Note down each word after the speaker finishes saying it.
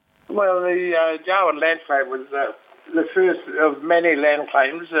Well, the Jawoyn land claim was the first of many land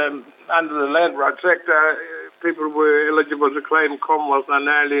claims. Under the Land Rights Act, people were eligible to claim Commonwealth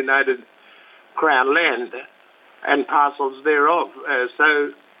unalienated Crown land and parcels thereof.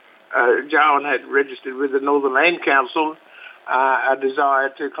 So Jawoyn had registered with the Northern Land Council a desire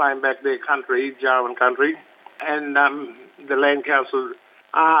to claim back their country, Jawoyn country, and the Land Council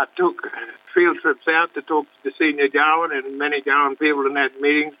took field trips out to talk to the senior Jawoyn and many Jawoyn people and had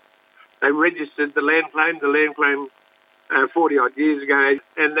meetings. They registered the land claim 40-odd years ago,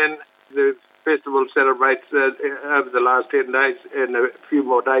 and then the festival celebrates over the last 10 days and a few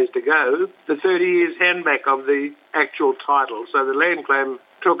more days to go, the 30 years handback of the actual title. So the land claim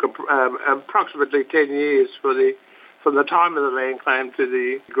took approximately 10 years from the time of the land claim to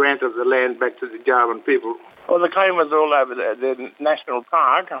the grant of the land back to the Jawoyn people. Well, the claim was all over the national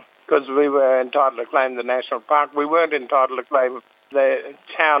park because we were entitled to claim the national park. We weren't entitled to claim the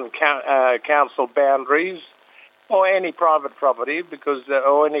town council boundaries or any private property because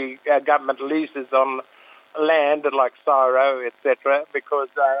or any government leases on land like Syro, etc., because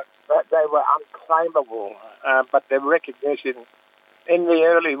they were unclaimable. But the recognition in the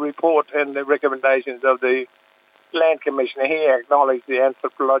early report and the recommendations of the Land Commissioner here acknowledged the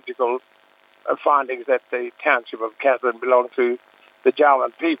anthropological findings that the township of Katherine belonged to the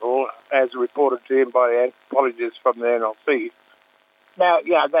Jawoyn people, as reported to him by anthropologists from the NLC. Now,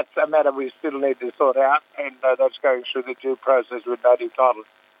 that's a matter we still need to sort out, and that's going through the due process with native title.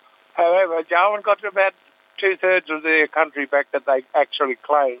 However, Jawoyn got about 2/3 of their country back that they actually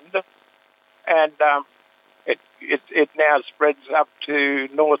claimed, and it now spreads up to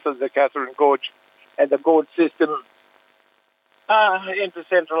north of the Katherine Gorge and the Gorge system into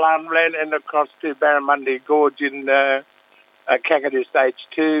central Arnhem and across to Barramundi Gorge in Kakadu Stage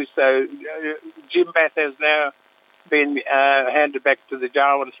 2. So Jimbath has now been handed back to the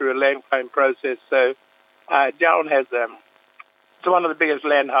Jawoyn through a land claim process. So Jawoyn has it's one of the biggest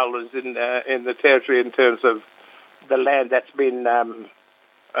landholders in the territory in terms of the land that's been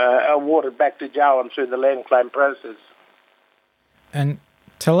awarded back to Jawoyn through the land claim process. And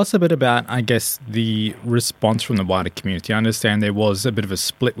tell us a bit about, I guess, the response from the wider community. I understand there was a bit of a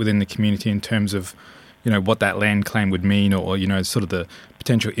split within the community in terms of, what that land claim would mean or, sort of the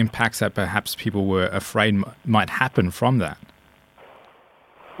potential impacts that perhaps people were afraid might happen from that.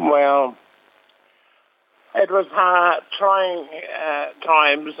 Well, it was trying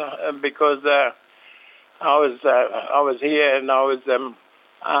times because I was here and I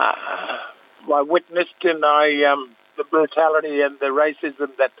witnessed and the brutality and the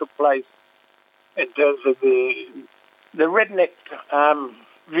racism that took place in terms of the redneck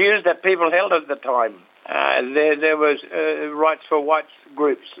views that people held at the time. There was rights for whites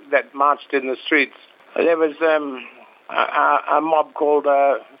groups that marched in the streets. There was a mob called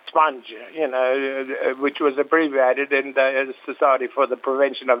Sponge, which was abbreviated in the Society for the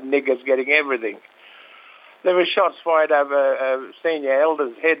Prevention of Niggers Getting Everything. There were shots fired over senior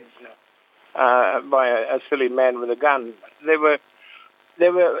elders' heads by a silly man with a gun. There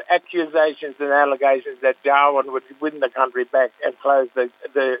were accusations and allegations that Jawoyn would win the country back and close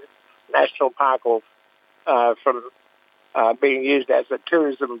the national park off from being used as a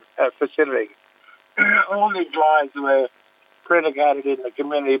tourism facility. All these lies were predicated in the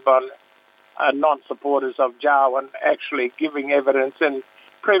community by non-supporters of Jawoyn actually giving evidence and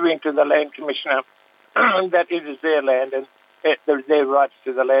proving to the Land Commissioner that it is their land and their rights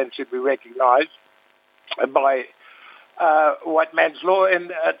to the land should be recognised by white man's law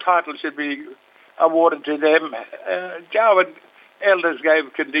and a title should be awarded to them. Jawoyn elders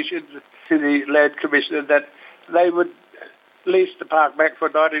gave conditions to the Land Commissioner that they would lease the park back for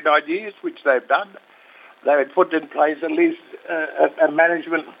 99 years, which they've done. They had put in place at least a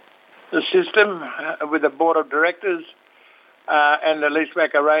management system with a board of directors and the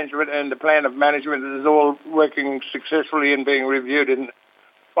leaseback arrangement and the plan of management is all working successfully and being reviewed in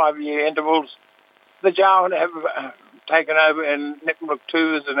 5-year intervals. The Jawoyn have taken over in Nitmiluk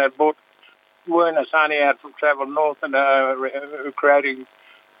tours and have brought Jawoyn Association out from Travel North and creating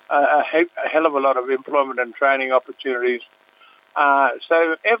a hell of a lot of employment and training opportunities.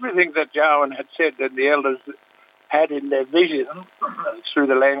 So everything that Jawoyn had said that the elders had in their vision through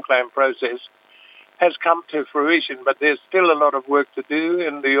the land claim process has come to fruition, but there's still a lot of work to do,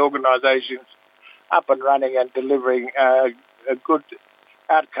 and the organisation's up and running and delivering good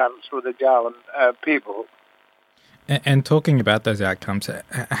outcomes for the Jawoyn people. And talking about those outcomes,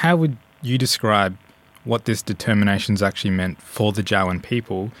 how would you describe what this determination's actually meant for the Jawoyn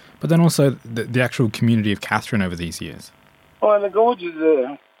people, but then also the actual community of Katherine over these years? Well, the Gorge is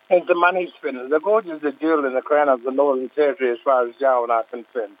It's the money spinner. The Gorge is the jewel in the crown of the Northern Territory as far as Jawoyn are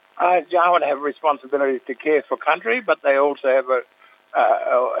concerned. Jawoyn have responsibilities to care for country, but they also have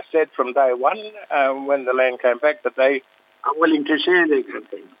said from day one when the land came back that they are willing to share their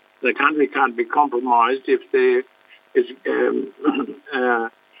country. The country can't be compromised if there is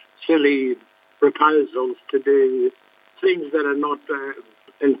silly proposals to do things that are not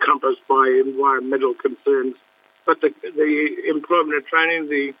encompassed by environmental concerns. But the employment and training,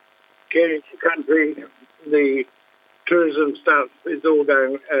 the caring for country, the tourism stuff is all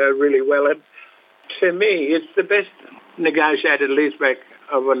going really well. And to me, it's the best negotiated leaseback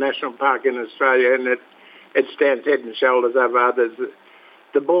of a national park in Australia, and it stands head and shoulders over others.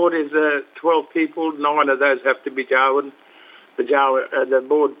 The board is 12 people. 9 of those have to be Jawoyn. The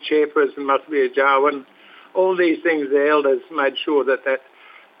board chairperson must be a Jawoyn. All these things, the elders made sure that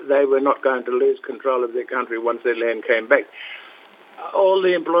they were not going to lose control of their country once their land came back. All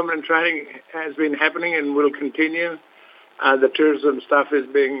the employment and training has been happening and will continue. The tourism stuff is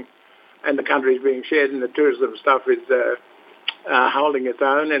and the country is being shared, and the tourism stuff is holding its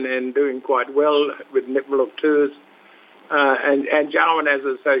own and doing quite well with Nitmiluk tours. And Jawoyn as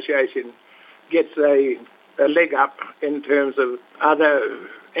an association gets a leg up in terms of other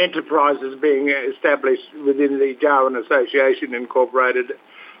enterprises being established within the Jawoyn Association Incorporated,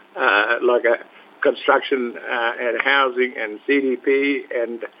 like a construction and housing and CDP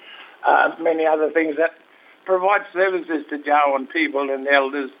and many other things that provide services to Jawoyn people and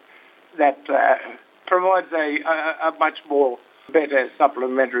elders that provides a much more better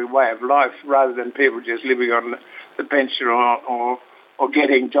supplementary way of life rather than people just living on the pension or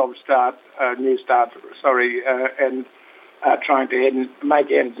getting new start, and trying to make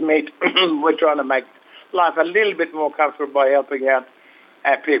ends meet. We're trying to make life a little bit more comfortable by helping out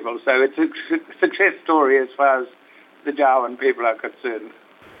our people. So it's a success story as far as the Jawoyn people are concerned.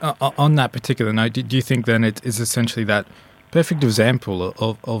 On that particular note, do you think then it is essentially that perfect example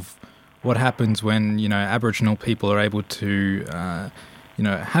of what happens when, Aboriginal people are able to,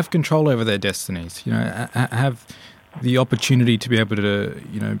 have control over their destinies, have the opportunity to be able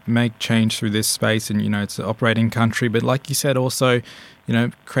to, make change through this space and, it's an operating country. But like you said, also,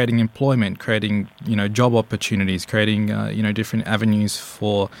 creating employment, creating, job opportunities, creating, different avenues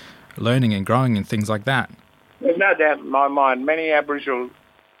for learning and growing and things like that. There's no doubt in my mind many Aboriginal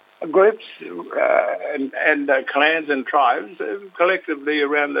groups and clans and tribes collectively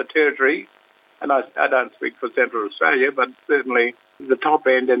around the territory, and I don't speak for Central Australia, but certainly the top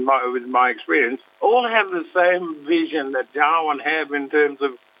end with my experience, all have the same vision that Jawoyn have in terms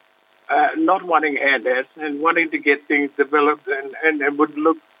of not wanting handouts and wanting to get things developed and would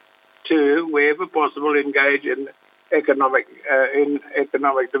look to, wherever possible, engage in economic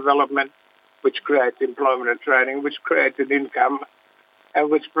development, which creates employment and training, which creates an income, and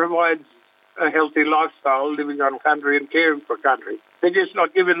which provides a healthy lifestyle living on country and caring for country. They're just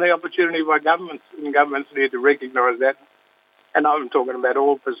not given the opportunity by governments, and governments need to recognise that. And I'm talking about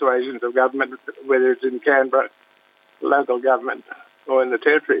all persuasions of government, whether it's in Canberra, local government, or in the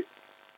territory.